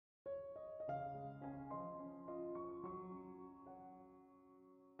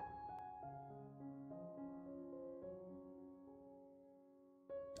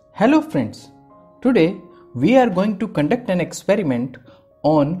Hello friends, today we are going to conduct an experiment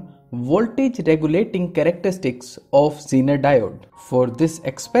on voltage regulating characteristics of Zener diode. For this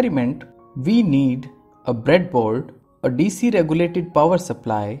experiment, we need a breadboard, a DC regulated power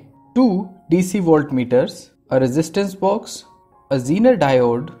supply, two DC voltmeters, a resistance box, a Zener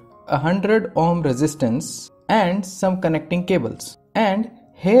diode, a 100 ohm resistance and some connecting cables. And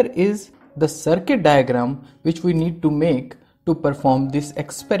here is the circuit diagram which we need to make to perform this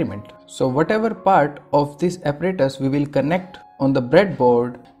experiment. So whatever part of this apparatus we will connect on the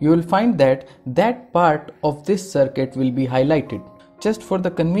breadboard, you will find that part of this circuit will be highlighted. Just for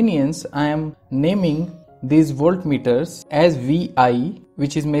the convenience, I am naming these voltmeters as VI,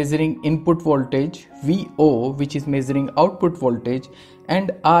 which is measuring input voltage, VO, which is measuring output voltage,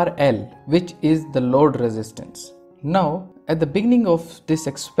 and RL, which is the load resistance. Now, at the beginning of this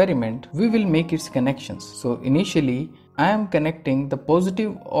experiment, we will make its connections. So initially, I am connecting the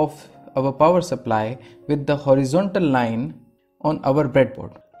positive of our power supply with the horizontal line on our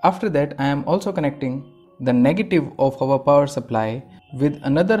breadboard. After that, I am also connecting the negative of our power supply with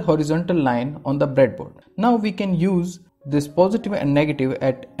another horizontal line on the breadboard. Now we can use this positive and negative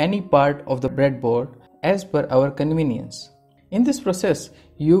at any part of the breadboard as per our convenience. In this process,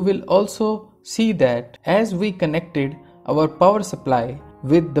 you will also see that as we connected our power supply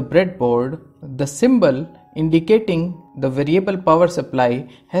with the breadboard, the symbol indicating the variable power supply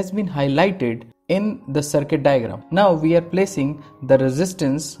has been highlighted in the circuit diagram. Now we are placing the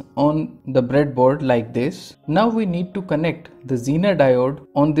resistance on the breadboard like this. Now we need to connect the Zener diode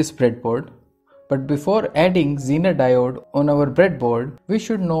on this breadboard. But before adding Zener diode on our breadboard, we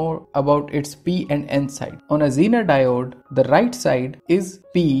should know about its P and N side. On a Zener diode, the right side is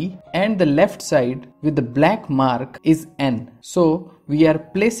P and the left side with the black mark is N. So we are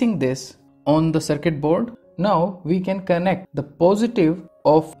placing this on the circuit board. Now we can connect the positive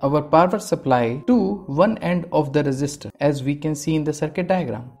of our power supply to one end of the resistor, as we can see in the circuit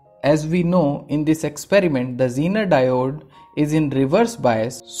diagram. As we know, in this experiment, the Zener diode is in reverse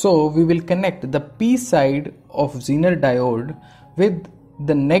bias, so we will connect the P side of Zener diode with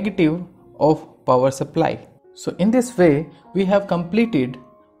the negative of power supply. So in this way, we have completed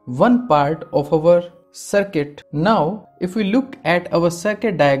one part of our circuit. Now, if we look at our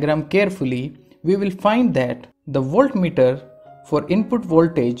circuit diagram carefully, we will find that the voltmeter for input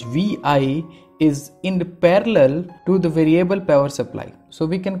voltage VI is in parallel to the variable power supply. So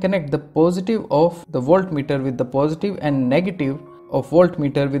we can connect the positive of the voltmeter with the positive and negative of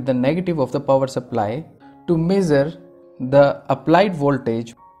voltmeter with the negative of the power supply to measure the applied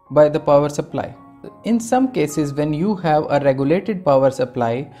voltage by the power supply. In some cases, when you have a regulated power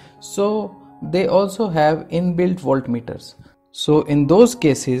supply, so they also have inbuilt voltmeters. So in those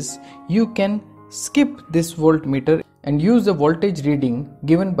cases, you can skip this voltmeter and use the voltage reading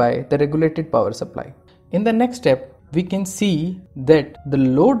given by the regulated power supply. In the next step, we can see that the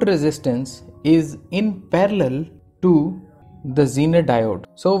load resistance is in parallel to the Zener diode.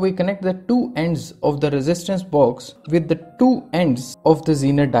 So we connect the two ends of the resistance box with the two ends of the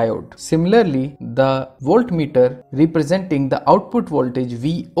Zener diode. Similarly, the voltmeter representing the output voltage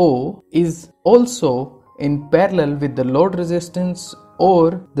VO is also in parallel with the load resistance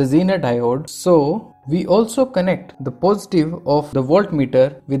or the Zener diode. So we also connect the positive of the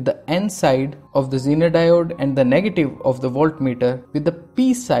voltmeter with the N side of the Zener diode and the negative of the voltmeter with the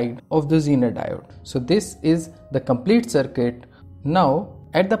P side of the Zener diode. So this is the complete circuit. Now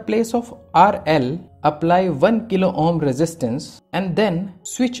at the place of RL, apply 1 kilo ohm resistance and then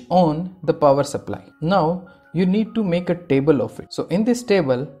switch on the power supply. Now you need to make a table of it. So in this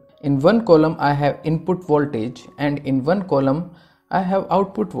table, in one column I have input voltage and in one column I have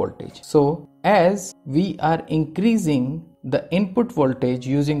output voltage. So as we are increasing the input voltage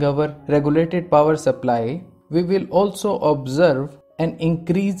using our regulated power supply, we will also observe an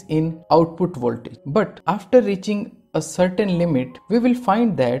increase in output voltage. But after reaching a certain limit, we will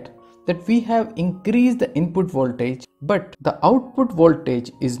find that we have increased the input voltage, but the output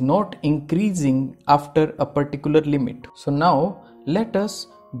voltage is not increasing after a particular limit. So now let us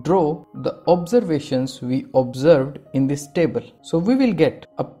draw the observations we observed in this table. So we will get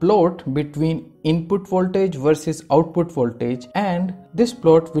a plot between input voltage versus output voltage, and this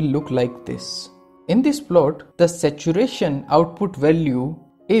plot will look like this. In this plot, the saturation output value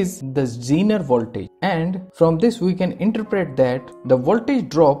is the Zener voltage, and from this we can interpret that the voltage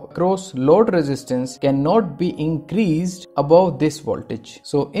drop across load resistance cannot be increased above this voltage.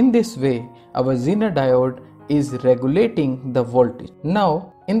 So in this way, our Zener diode is regulating the voltage.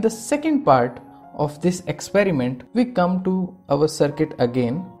 Now in the second part of this experiment, we come to our circuit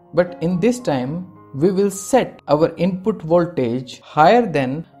again, but in this time we will set our input voltage higher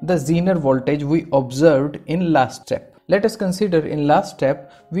than the Zener voltage we observed in last step. Let us consider in last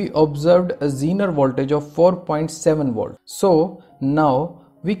step we observed a Zener voltage of 4.7 volt. So now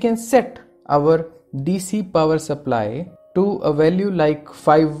we can set our DC power supply to a value like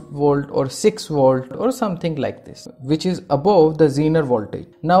 5 volt or 6 volt or something like this, which is above the Zener voltage.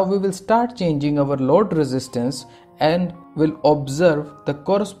 Now we will start changing our load resistance and will observe the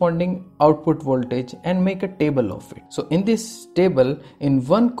corresponding output voltage and make a table of it. So in this table, in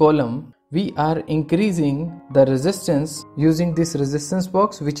one column, we are increasing the resistance using this resistance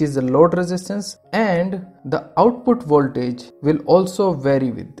box, which is the load resistance, and the output voltage will also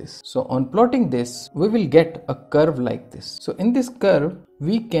vary with this. So on plotting this, we will get a curve like this. So in this curve,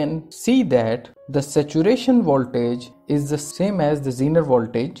 we can see that the saturation voltage is the same as the Zener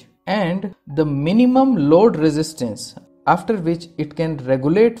voltage, and the minimum load resistance after which it can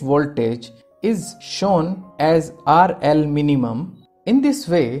regulate voltage is shown as RL minimum. In this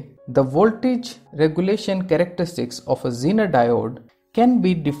way, the voltage regulation characteristics of a Zener diode can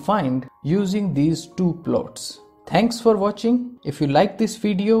be defined using these two plots. Thanks for watching. If you like this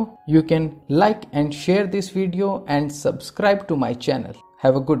video, you can like and share this video and subscribe to my channel.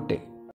 Have a good day.